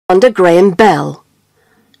Under Graham Bell,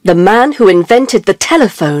 the man who invented the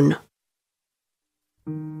telephone.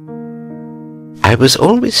 I was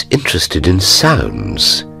always interested in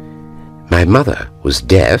sounds. My mother was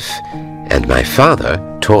deaf, and my father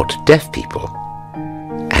taught deaf people.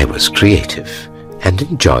 I was creative and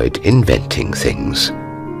enjoyed inventing things.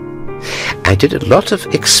 I did a lot of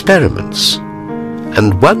experiments,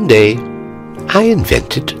 and one day I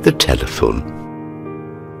invented the telephone.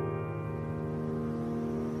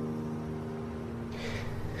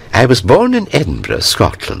 I was born in Edinburgh,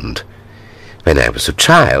 Scotland. When I was a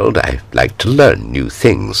child, I liked to learn new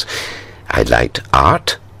things. I liked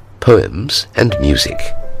art, poems, and music,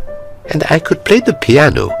 and I could play the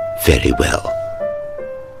piano very well.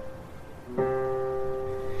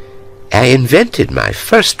 I invented my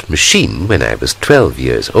first machine when I was 12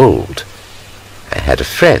 years old. I had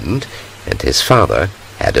a friend, and his father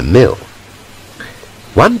had a mill.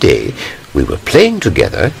 One day we were playing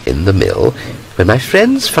together in the mill when my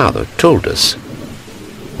friend's father told us,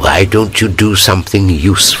 "Why don't you do something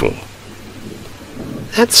useful?"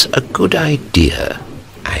 That's a good idea,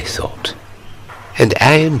 I thought, and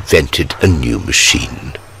I invented a new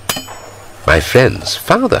machine. My friend's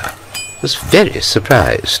father was very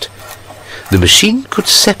surprised. The machine could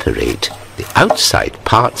separate the outside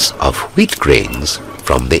parts of wheat grains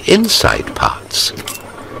from the inside parts.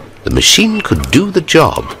 The machine could do the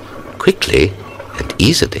job quickly and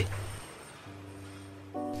easily.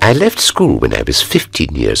 I left school when I was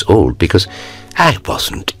 15 years old because I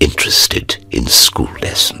wasn't interested in school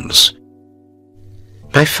lessons.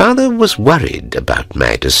 My father was worried about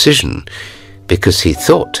my decision because he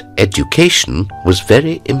thought education was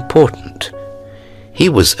very important. He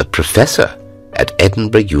was a professor at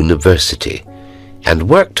Edinburgh University and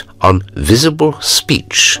worked on visible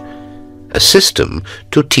speech, a system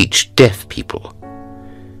to teach deaf people.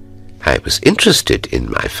 I was interested in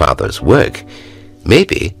my father's work,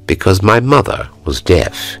 maybe because my mother was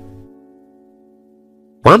deaf.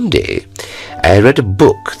 One day, I read a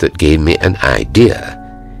book that gave me an idea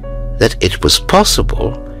that it was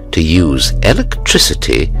possible to use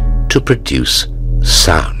electricity to produce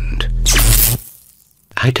sound.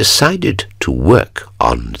 I decided to work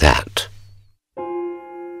on that.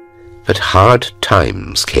 But hard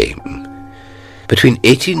times came. Between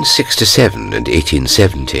 1867 and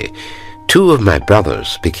 1870, two of my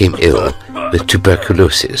brothers became ill with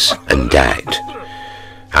tuberculosis and died.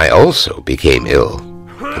 I also became ill,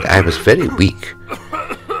 but I was very weak.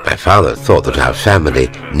 My father thought that our family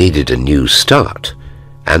needed a new start,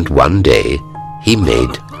 and one day he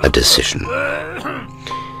made a decision.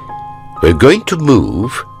 "We're going to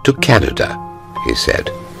move to Canada," he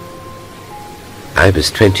said. I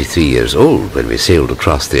was 23 years old when we sailed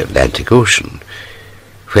across the Atlantic Ocean.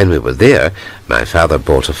 When we were there, my father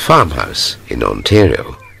bought a farmhouse in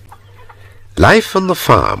Ontario. Life on the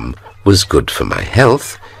farm was good for my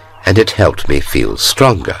health, and it helped me feel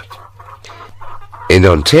stronger. In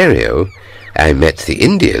Ontario, I met the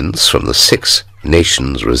Indians from the Six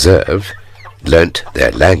Nations Reserve, learnt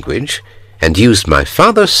their language, and used my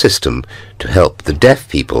father's system to help the deaf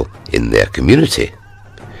people in their community.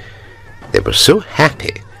 They were so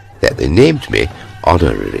happy that they named me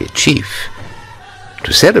Honorary Chief.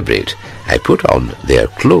 To celebrate, I put on their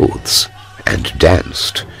clothes and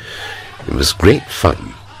danced. It was great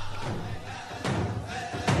fun.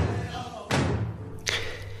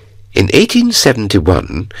 In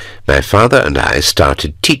 1871, my father and I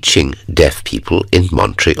started teaching deaf people in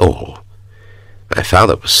Montreal. My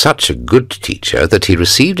father was such a good teacher that he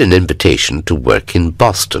received an invitation to work in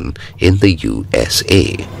Boston in the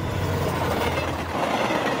USA.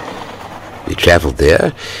 We traveled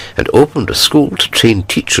there and opened a school to train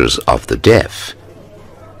teachers of the deaf.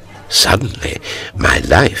 Suddenly, my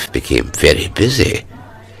life became very busy.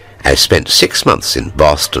 I spent 6 months in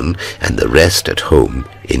Boston and the rest at home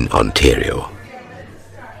in Ontario.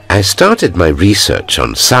 I started my research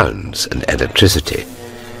on sounds and electricity.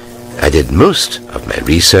 I did most of my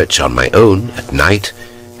research on my own at night,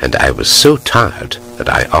 and I was so tired that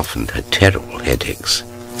I often had terrible headaches.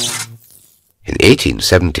 In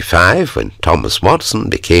 1875, when Thomas Watson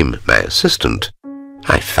became my assistant,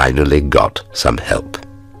 I finally got some help.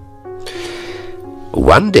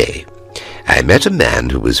 One day, I met a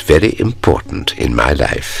man who was very important in my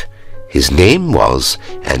life. His name was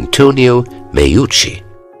Antonio Meucci.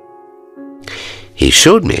 He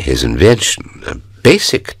showed me his invention, a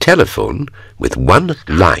basic telephone with one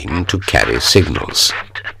line to carry signals.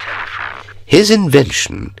 His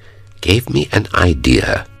invention gave me an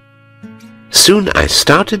idea. Soon I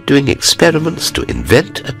started doing experiments to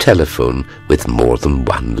invent a telephone with more than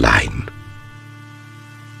one line.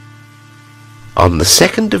 On the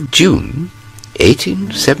 2nd of June,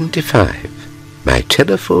 1875, my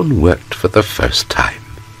telephone worked for the first time.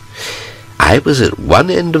 I was at one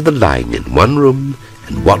end of the line in one room,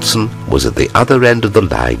 and Watson was at the other end of the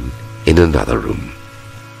line in another room.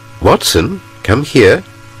 "Watson, come here.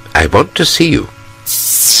 I want to see you."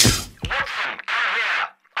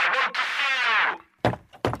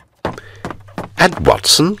 And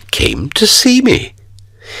Watson came to see me.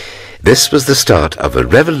 This was the start of a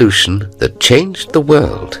revolution that changed the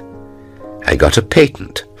world. I got a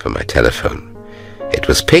patent for my telephone. It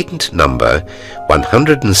was patent number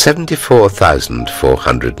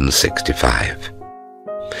 174,465.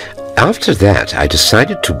 After that, I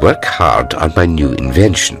decided to work hard on my new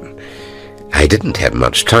invention. I didn't have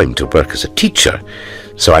much time to work as a teacher,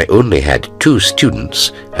 so I only had 2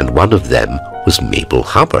 students, and one of them was Mabel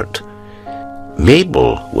Hubbard.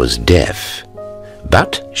 Mabel was deaf,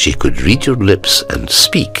 but she could read your lips and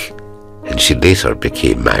speak, and she later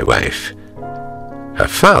became my wife. Her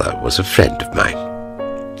father was a friend of mine.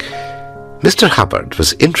 Mr. Hubbard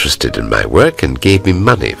was interested in my work and gave me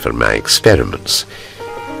money for my experiments.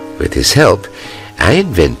 With his help, I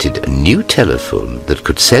invented a new telephone that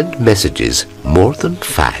could send messages more than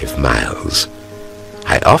 5 miles.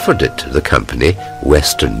 I offered it to the company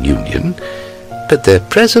Western Union, but the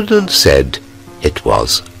president said it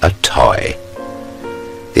was a toy.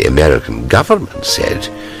 The American government said,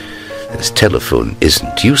 "This telephone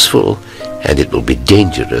isn't useful and it will be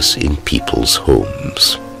dangerous in people's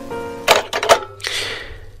homes."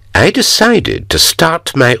 I decided to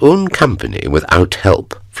start my own company without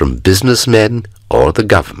help from businessmen or the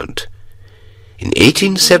government. In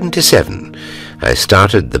 1877, I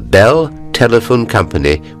started the Bell Telephone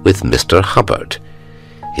Company with Mr. Hubbard.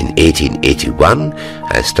 In 1881,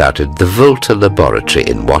 I started the Volta Laboratory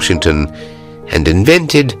in Washington and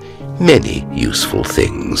invented many useful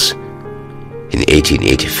things. In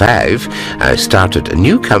 1885, I started a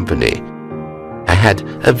new company. I had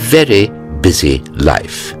a very busy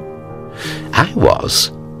life. I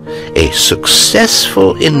was a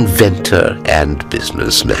successful inventor and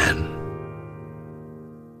businessman.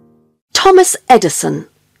 Thomas Edison,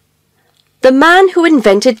 the man who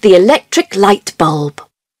invented the electric light bulb.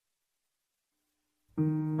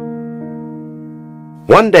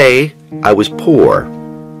 One day I was poor.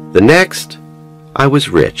 The next I was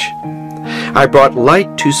rich. I brought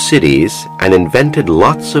light to cities and invented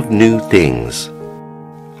lots of new things.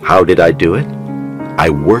 How did I do it? I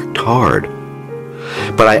worked hard.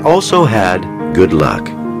 But I also had good luck.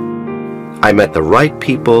 I met the right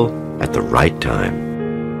people at the right time.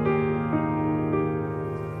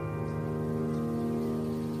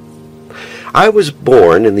 I was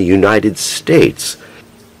born in the United States.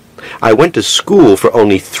 I went to school for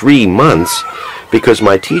only 3 months because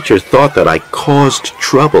my teacher thought that I caused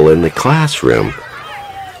trouble in the classroom.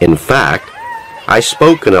 In fact, I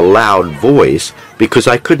spoke in a loud voice because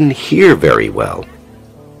I couldn't hear very well.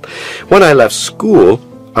 When I left school,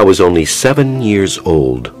 I was only 7 years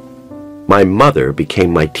old. My mother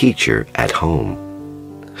became my teacher at home.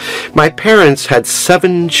 My parents had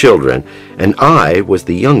 7 children, and I was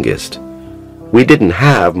the youngest. We didn't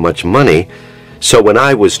have much money, so when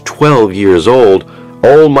I was 12 years old,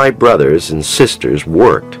 all my brothers and sisters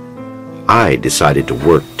worked. I decided to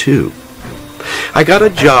work too. I got a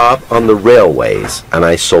job on the railways, and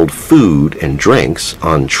I sold food and drinks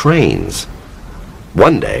on trains.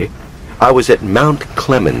 One day, I was at Mount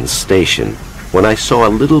Clemens Station when I saw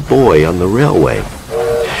a little boy on the railway.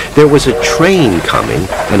 There was a train coming,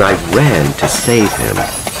 and I ran to save him.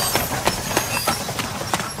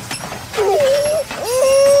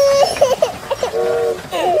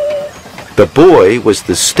 The boy was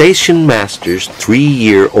the station master's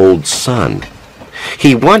 3-year-old son.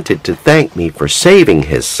 He wanted to thank me for saving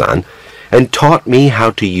his son and taught me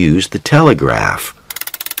how to use the telegraph.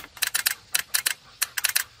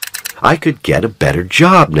 I could get a better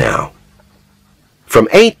job now. From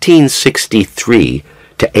 1863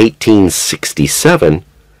 to 1867,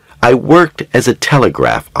 I worked as a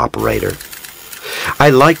telegraph operator. I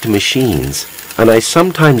liked machines, and I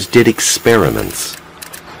sometimes did experiments.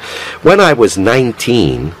 When I was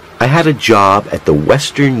 19, I had a job at the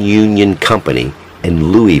Western Union Company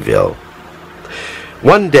in Louisville.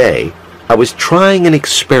 One day, I was trying an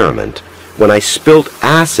experiment when I spilled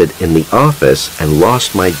acid in the office and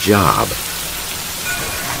lost my job.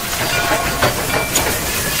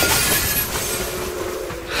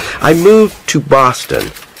 I moved to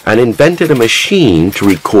Boston and invented a machine to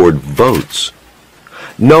record votes.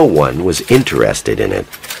 No one was interested in it.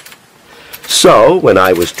 So, when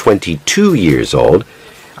I was 22 years old,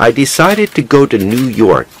 I decided to go to New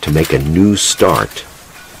York to make a new start.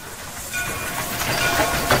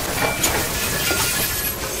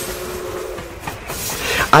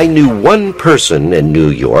 I knew one person in New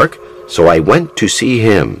York, so I went to see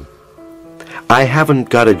him. I haven't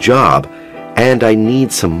got a job, and I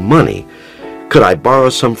need some money. Could I borrow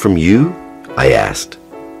some from you? I asked.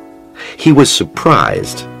 He was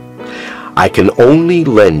surprised. I can only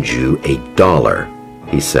lend you $1,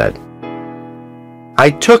 he said. I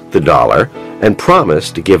took the $1 and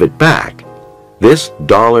promised to give it back. This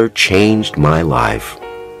 $1 changed my life.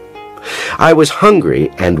 I was hungry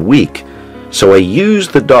and weak, so I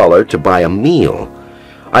used the $1 to buy a meal.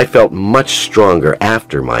 I felt much stronger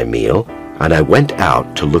after my meal, and I went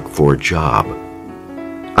out to look for a job.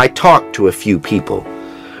 I talked to a few people.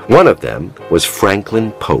 One of them was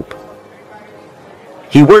Franklin Pope.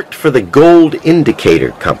 He worked for the Gold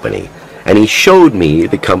Indicator Company, and he showed me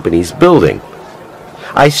the company's building.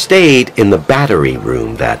 I stayed in the battery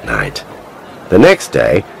room that night. The next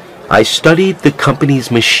day, I studied the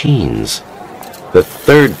company's machines. The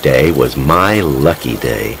third day was my lucky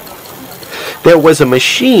day. There was a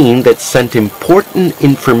machine that sent important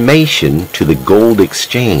information to the gold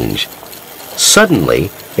exchange.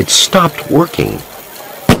 Suddenly, it stopped working.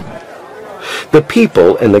 The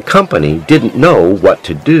people in the company didn't know what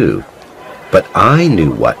to do, but I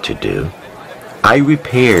knew what to do. I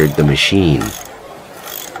repaired the machine.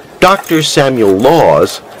 Dr. Samuel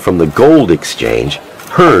Laws from the Gold Exchange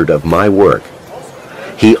heard of my work.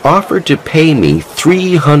 He offered to pay me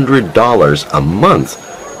 $300 a month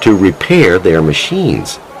to repair their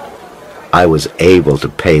machines. I was able to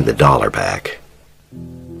pay the $1 back.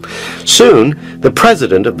 Soon, the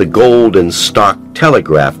president of the Gold and Stock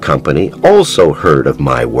Telegraph Company also heard of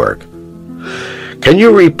my work. "Can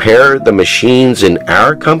you repair the machines in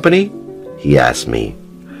our company?" he asked me.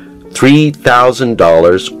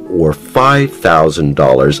 $3,000 or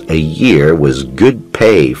 $5,000 a year was good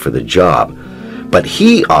pay for the job, but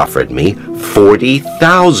he offered me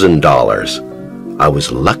 $40,000. I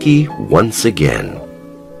was lucky once again.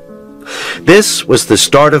 This was the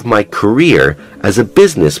start of my career as a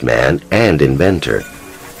businessman and inventor.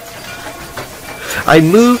 I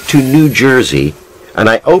moved to New Jersey, and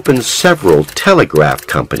I opened several telegraph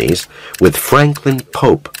companies with Franklin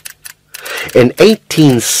Pope. In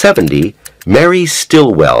 1870, Mary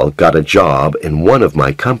Stilwell got a job in one of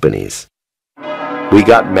my companies. We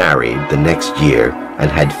got married the next year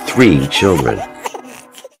and had 3 children.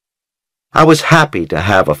 I was happy to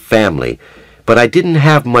have a family, but I didn't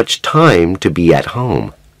have much time to be at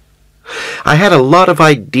home. I had a lot of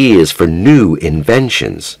ideas for new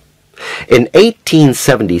inventions. In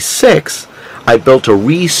 1876, I built a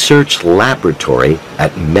research laboratory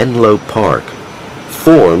at Menlo Park,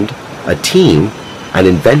 formed a team, and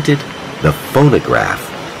invented the phonograph,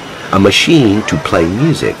 a machine to play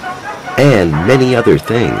music, and many other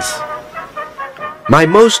things. My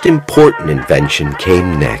most important invention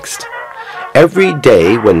came next. Every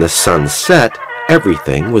day when the sun set,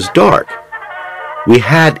 everything was dark. We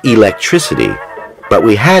had electricity, but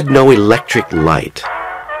we had no electric light.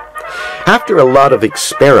 After a lot of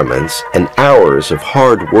experiments and hours of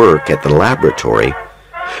hard work at the laboratory,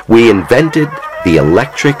 we invented the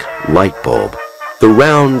electric light bulb, the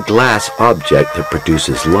round glass object that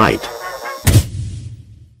produces light.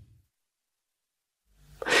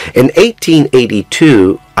 In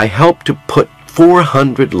 1882, I helped to put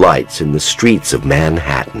 400 lights in the streets of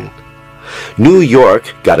Manhattan. New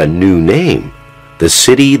York got a new name, the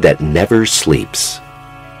city that never sleeps.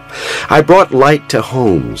 I brought light to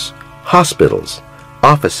homes, hospitals,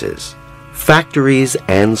 offices, factories,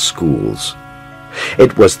 and schools.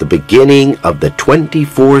 It was the beginning of the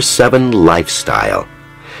 24/7 lifestyle,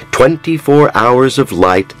 24 hours of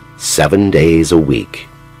light, 7 days a week.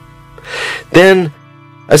 Then,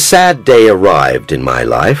 a sad day arrived in my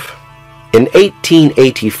life. In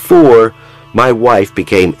 1884, my wife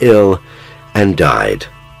became ill and died.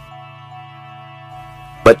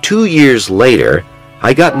 But 2 years later,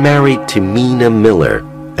 I got married to Mina Miller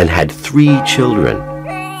and had 3 children.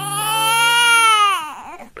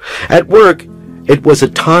 At work, it was a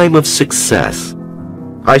time of success.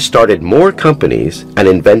 I started more companies and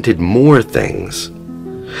invented more things.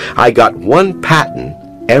 I got 1 patent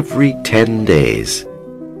every 10 days.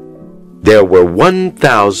 There were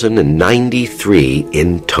 1,093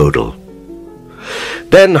 in total.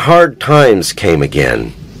 Then hard times came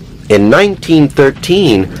again. In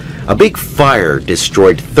 1913, a big fire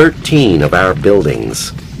destroyed 13 of our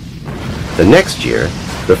buildings. The next year,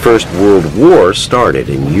 the First World War started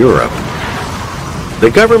in Europe.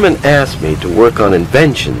 The government asked me to work on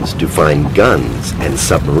inventions to find guns and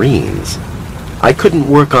submarines. I couldn't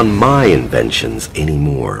work on my inventions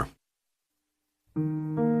anymore.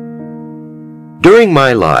 During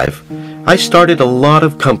my life, I started a lot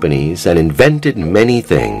of companies and invented many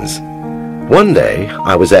things. One day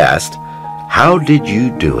I was asked, "How did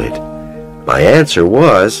you do it?" My answer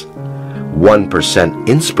was 1%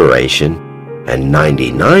 inspiration and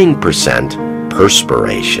 99%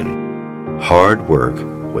 perspiration. Hard work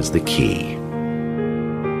was the key.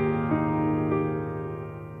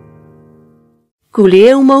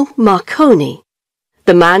 Guglielmo Marconi,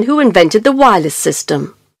 the man who invented the wireless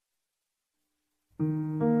system.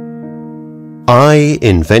 I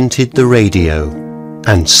invented the radio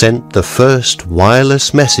and sent the first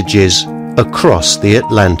wireless messages across the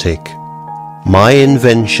Atlantic. My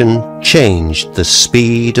invention changed the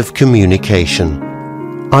speed of communication.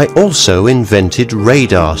 I also invented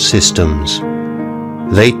radar systems.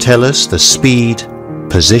 They tell us the speed,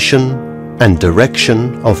 position, and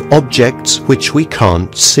direction of objects which we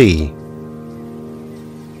can't see.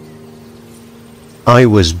 I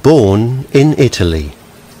was born in Italy.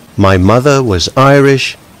 My mother was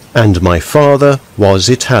Irish and my father was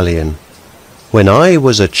Italian. When I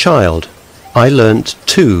was a child, I learnt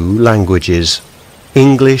 2 languages,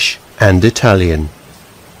 English and Italian.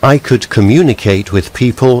 I could communicate with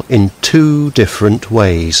people in 2 different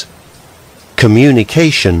ways.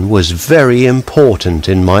 Communication was very important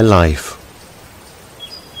in my life.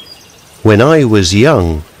 When I was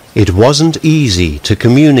young, it wasn't easy to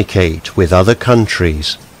communicate with other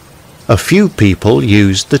countries. A few people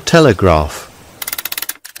used the telegraph.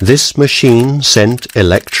 This machine sent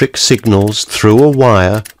electric signals through a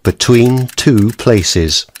wire between 2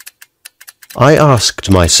 places. I asked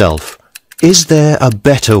myself, is there a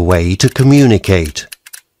better way to communicate?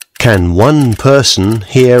 Can one person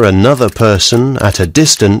hear another person at a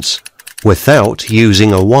distance without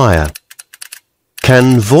using a wire?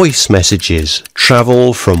 Can voice messages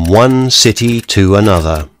travel from one city to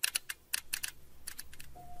another?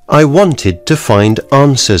 I wanted to find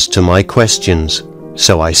answers to my questions,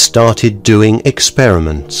 so I started doing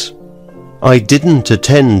experiments. I didn't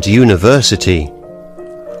attend university.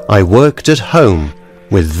 I worked at home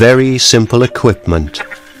with very simple equipment,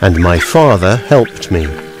 and my father helped me.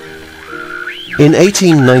 In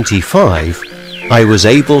 1895, I was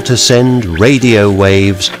able to send radio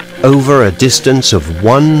waves over a distance of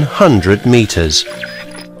 100 meters.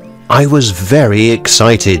 I was very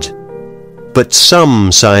excited, but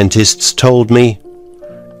some scientists told me,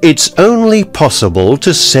 it's only possible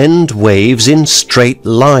to send waves in straight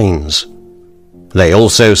lines. They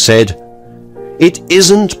also said, it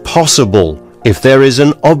isn't possible if there is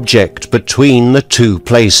an object between the 2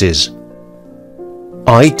 places.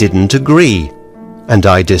 I didn't agree, and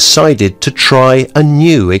I decided to try a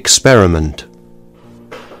new experiment.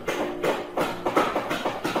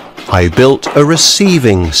 I built a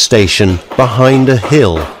receiving station behind a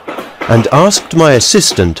hill and asked my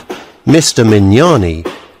assistant, Mr. Mignani,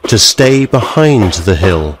 to stay behind the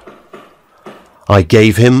hill. I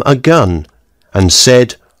gave him a gun and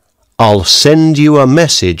said, I'll send you a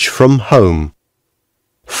message from home.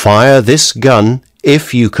 Fire this gun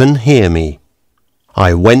if you can hear me.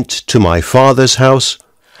 I went to my father's house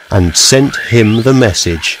and sent him the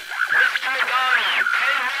message.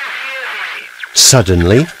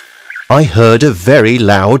 Suddenly, I heard a very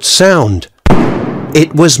loud sound.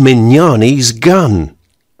 It was Mignani's gun.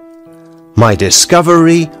 My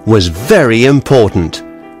discovery was very important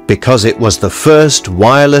because it was the first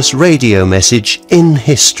wireless radio message in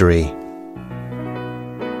history.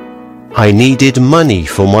 I needed money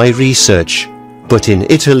for my research, but in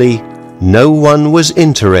Italy, no one was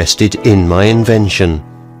interested in my invention.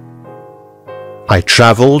 I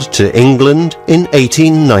travelled to England in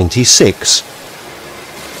 1896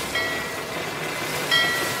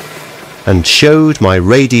 and showed my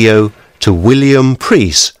radio to William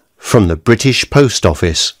Preece from the British Post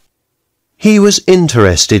Office. He was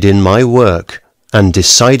interested in my work and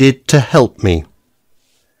decided to help me.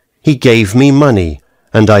 He gave me money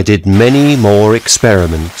and I did many more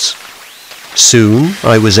experiments. Soon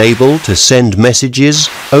I was able to send messages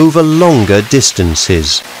over longer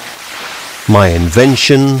distances. My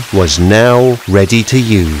invention was now ready to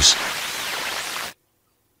use.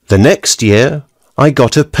 The next year I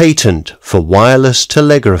got a patent for wireless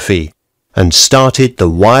telegraphy and started the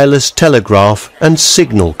Wireless Telegraph and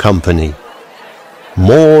Signal Company.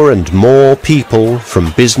 More and more people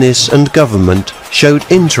from business and government showed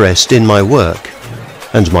interest in my work,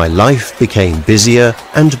 and my life became busier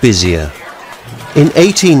and busier. In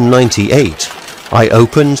 1898, I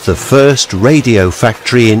opened the first radio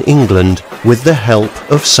factory in England with the help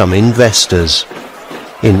of some investors.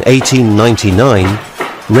 In 1899,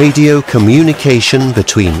 radio communication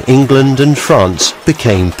between England and France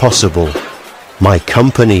became possible. My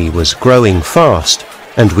company was growing fast,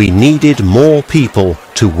 and we needed more people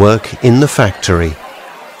to work in the factory.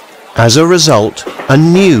 As a result, a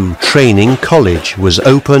new training college was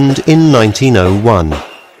opened in 1901.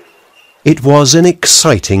 It was an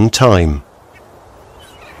exciting time.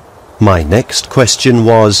 My next question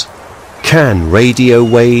was, can radio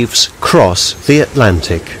waves cross the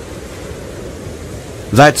Atlantic?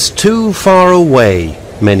 That's too far away,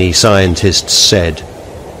 many scientists said.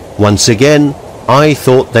 Once again, I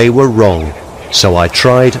thought they were wrong, so I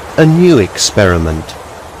tried a new experiment.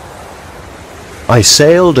 I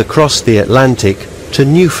sailed across the Atlantic to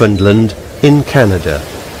Newfoundland in Canada.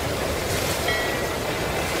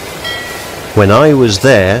 When I was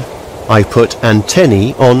there, I put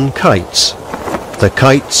antennae on kites. The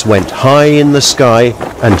kites went high in the sky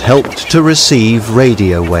and helped to receive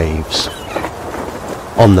radio waves.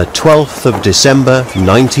 On the 12th of December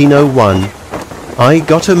 1901, I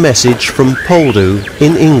got a message from Poldhu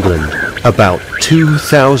in England, about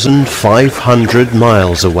 2,500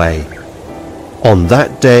 miles away. On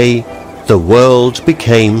that day, the world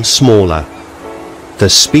became smaller. The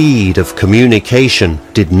speed of communication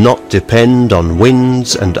did not depend on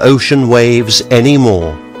winds and ocean waves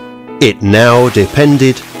anymore. It now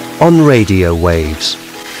depended on radio waves.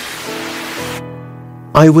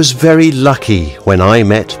 I was very lucky when I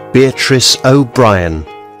met Beatrice O'Brien.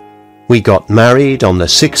 We got married on the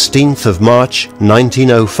 16th of March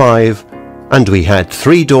 1905, and we had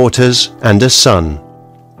 3 daughters and a son.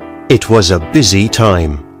 It was a busy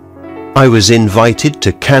time. I was invited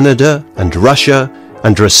to Canada and Russia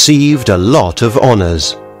and received a lot of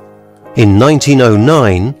honors. In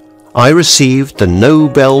 1909, I received the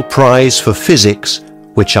Nobel Prize for Physics,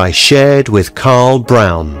 which I shared with Carl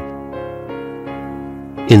Brown.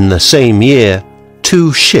 In the same year,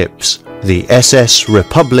 2 ships, the SS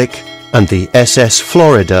Republic and the SS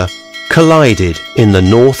Florida, collided in the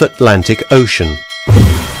North Atlantic Ocean.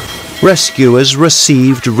 Rescuers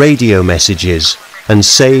received radio messages and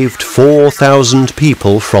saved 4,000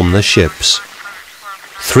 people from the ships.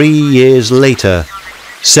 3 years later,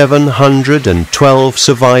 712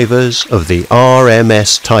 survivors of the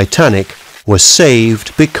RMS Titanic were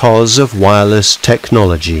saved because of wireless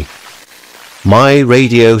technology. My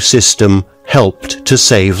radio system helped to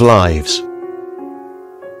save lives.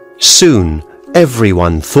 Soon,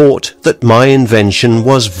 everyone thought that my invention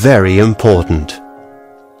was very important.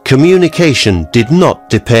 Communication did not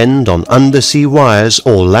depend on undersea wires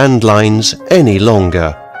or landlines any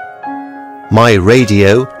longer. My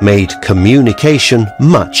radio made communication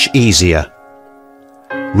much easier.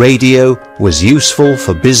 Radio was useful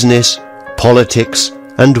for business, politics,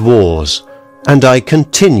 and wars, and I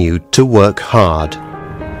continued to work hard.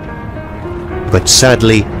 But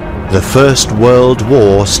sadly, the First World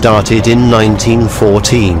War started in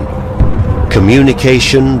 1914.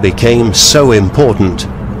 Communication became so important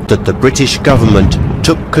that the British government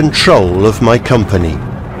took control of my company.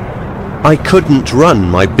 I couldn't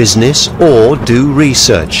run my business or do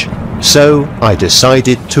research, so I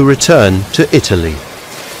decided to return to Italy.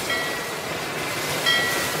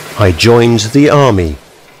 I joined the army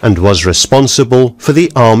and was responsible for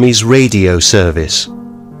the army's radio service.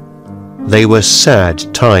 They were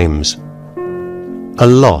sad times. A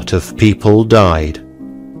lot of people died.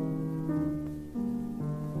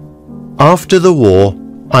 After the war,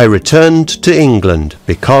 I returned to England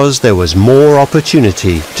because there was more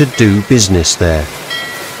opportunity to do business there.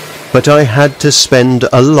 But I had to spend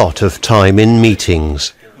a lot of time in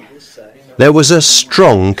meetings. There was a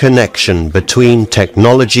strong connection between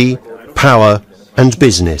technology, power, and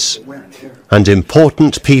business, and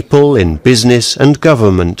important people in business and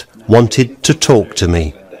government wanted to talk to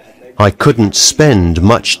me. I couldn't spend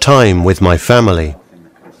much time with my family.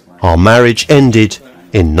 Our marriage ended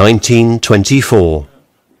in 1924.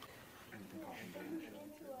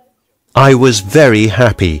 I was very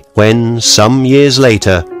happy when, some years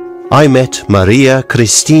later, I met Maria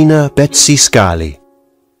Cristina Betsy Scali.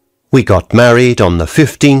 We got married on the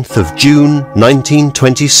 15th of June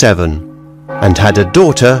 1927 and had a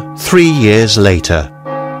daughter 3 years later.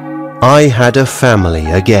 I had a family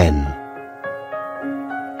again.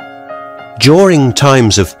 During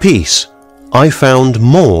times of peace, I found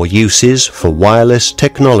more uses for wireless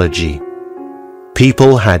technology.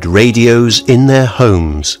 People had radios in their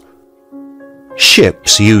homes.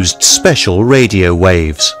 Ships used special radio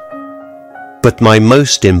waves. But my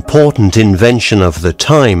most important invention of the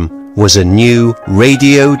time was a new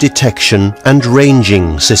radio detection and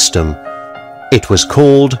ranging system. It was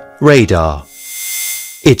called radar.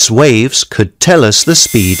 Its waves could tell us the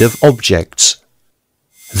speed of objects.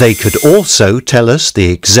 They could also tell us the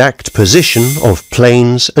exact position of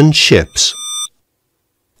planes and ships.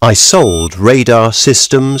 I sold radar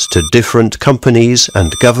systems to different companies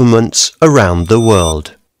and governments around the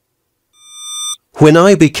world. When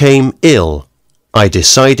I became ill, I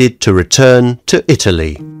decided to return to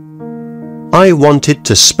Italy. I wanted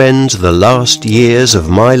to spend the last years of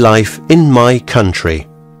my life in my country.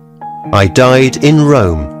 I died in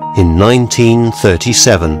Rome in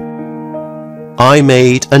 1937. I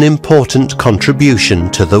made an important contribution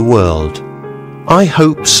to the world. I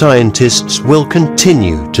hope scientists will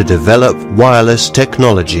continue to develop wireless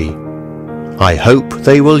technology. I hope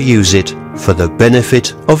they will use it for the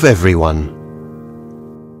benefit of everyone.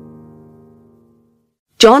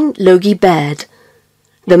 John Logie Baird,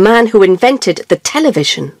 the man who invented the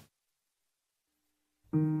television.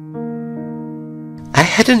 I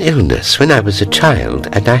had an illness when I was a child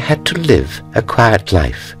and I had to live a quiet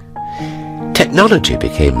life. Technology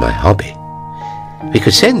became my hobby. We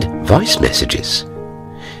could send voice messages.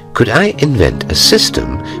 Could I invent a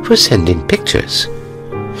system for sending pictures?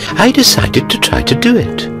 I decided to try to do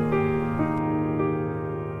it.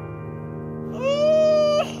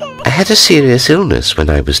 I had a serious illness when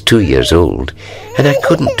I was 2 years old and I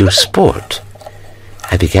couldn't do sport.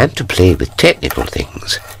 I began to play with technical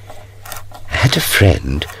things. I had a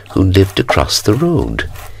friend who lived across the road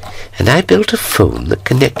and I built a phone that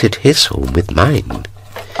connected his home with mine.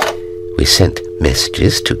 We sent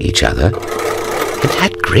messages to each other and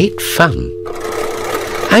had great fun.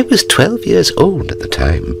 I was 12 years old at the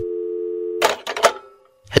time.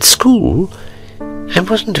 At school, I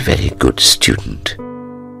wasn't a very good student.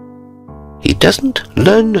 He doesn't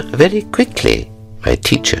learn very quickly, my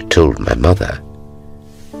teacher told my mother.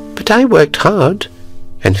 But I worked hard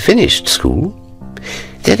and finished school.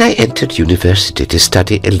 Then I entered university to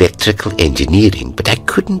study electrical engineering, but I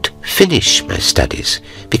couldn't finish my studies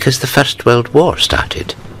because the First World War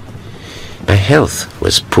started. My health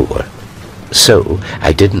was poor, so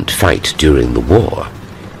I didn't fight during the war.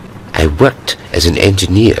 I worked as an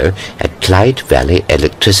engineer at Clyde Valley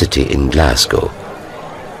Electricity in Glasgow.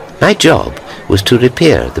 My job was to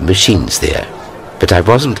repair the machines there, but I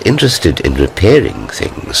wasn't interested in repairing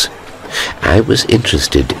things. I was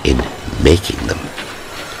interested in making them.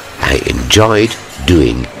 I enjoyed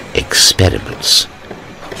doing experiments.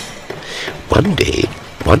 One day,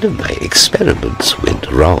 one of my experiments went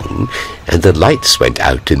wrong and the lights went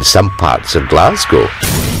out in some parts of Glasgow.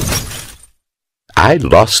 I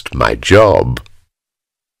lost my job.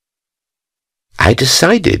 I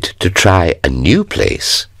decided to try a new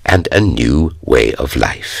place and a new way of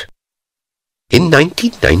life. In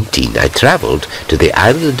 1919, I travelled to the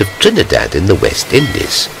island of Trinidad in the West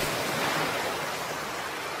Indies.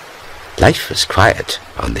 Life was quiet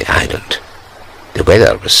on the island. The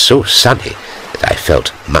weather was so sunny that I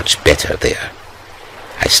felt much better there.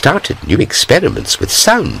 I started new experiments with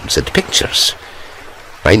sounds and pictures.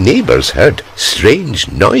 My neighbours heard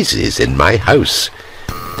strange noises in my house.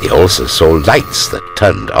 They also saw lights that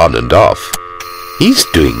turned on and off. He's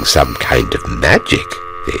doing some kind of magic,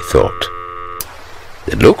 they thought.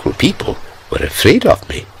 The local people were afraid of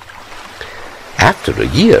me. After a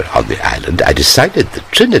year on the island, I decided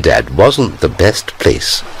that Trinidad wasn't the best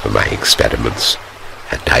place for my experiments,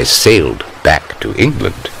 and I sailed back to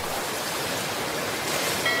England.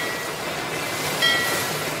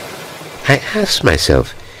 I asked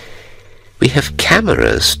myself, we have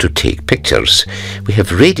cameras to take pictures, we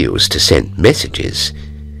have radios to send messages.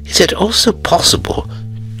 Is it also possible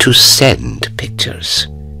to send pictures?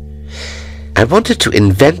 I wanted to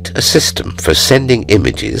invent a system for sending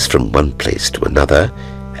images from one place to another,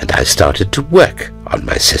 and I started to work on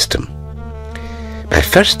my system. My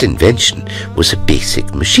first invention was a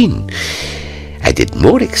basic machine. I did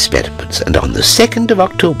more experiments, and on the 2nd of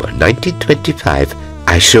October 1925,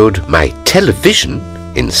 I showed my television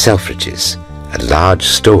in Selfridges, a large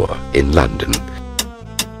store in London.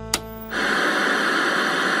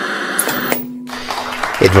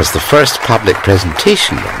 It was the first public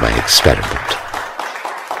presentation of my experiment.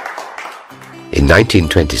 In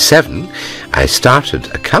 1927, I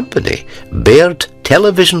started a company, Baird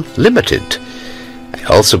Television Limited. I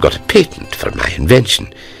also got a patent for my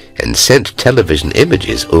invention and sent television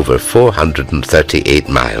images over 438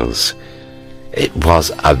 miles. It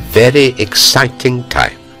was a very exciting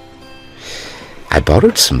time. I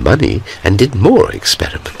borrowed some money and did more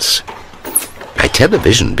experiments. My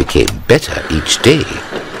television became better each day.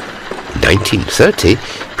 In 1930,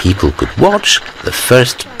 people could watch the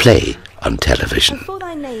first play on television.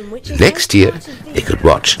 Next year, they could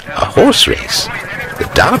watch a horse race, the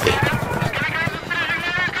Derby.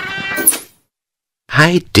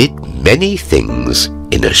 I did many things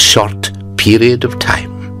in a short period of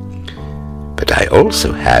time, but I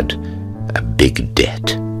also had a big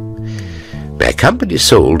debt. My company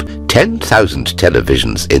sold 10,000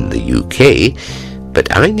 televisions in the UK,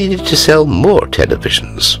 but I needed to sell more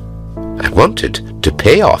televisions. I wanted to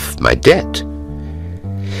pay off my debt.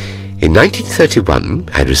 In 1931,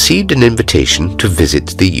 I received an invitation to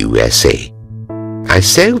visit the USA. I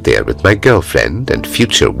sailed there with my girlfriend and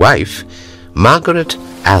future wife, Margaret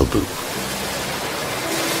Albu.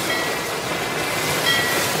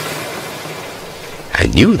 I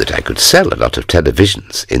knew that I could sell a lot of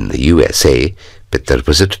televisions in the USA, but there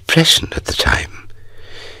was a depression at the time.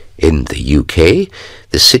 In the UK,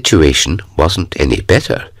 the situation wasn't any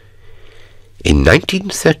better. In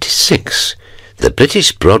 1936, the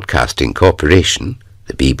British Broadcasting Corporation,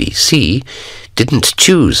 the BBC, didn't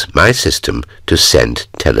choose my system to send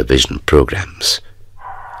television programs.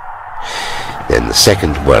 Then the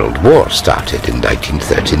Second World War started in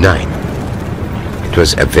 1939. It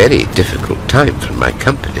was a very difficult time for my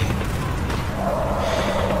company.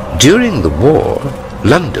 During the war,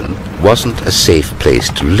 London wasn't a safe place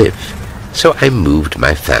to live, so I moved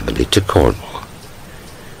my family to Cornwall.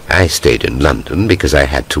 I stayed in London because I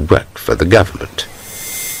had to work for the government.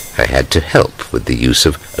 I had to help with the use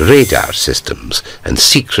of radar systems and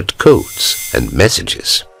secret codes and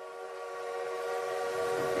messages.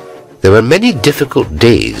 There were many difficult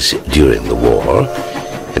days during the war,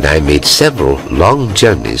 and I made several long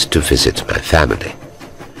journeys to visit my family.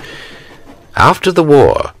 After the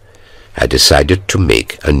war, I decided to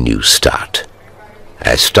make a new start.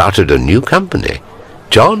 I started a new company,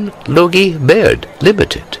 John Logie Baird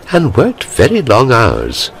Limited, and worked very long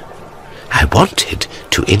hours. I wanted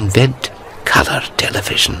to invent colour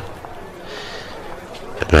television.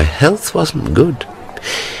 But my health wasn't good,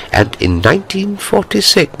 and in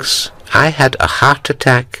 1946 I had a heart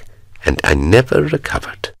attack and I never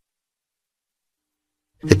recovered.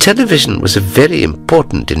 The television was a very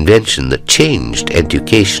important invention that changed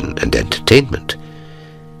education and entertainment.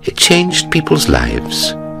 It changed people's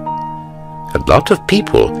lives. A lot of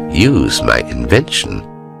people use my invention.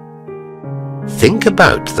 Think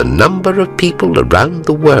about the number of people around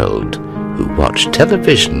the world who watch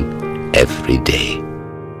television every day.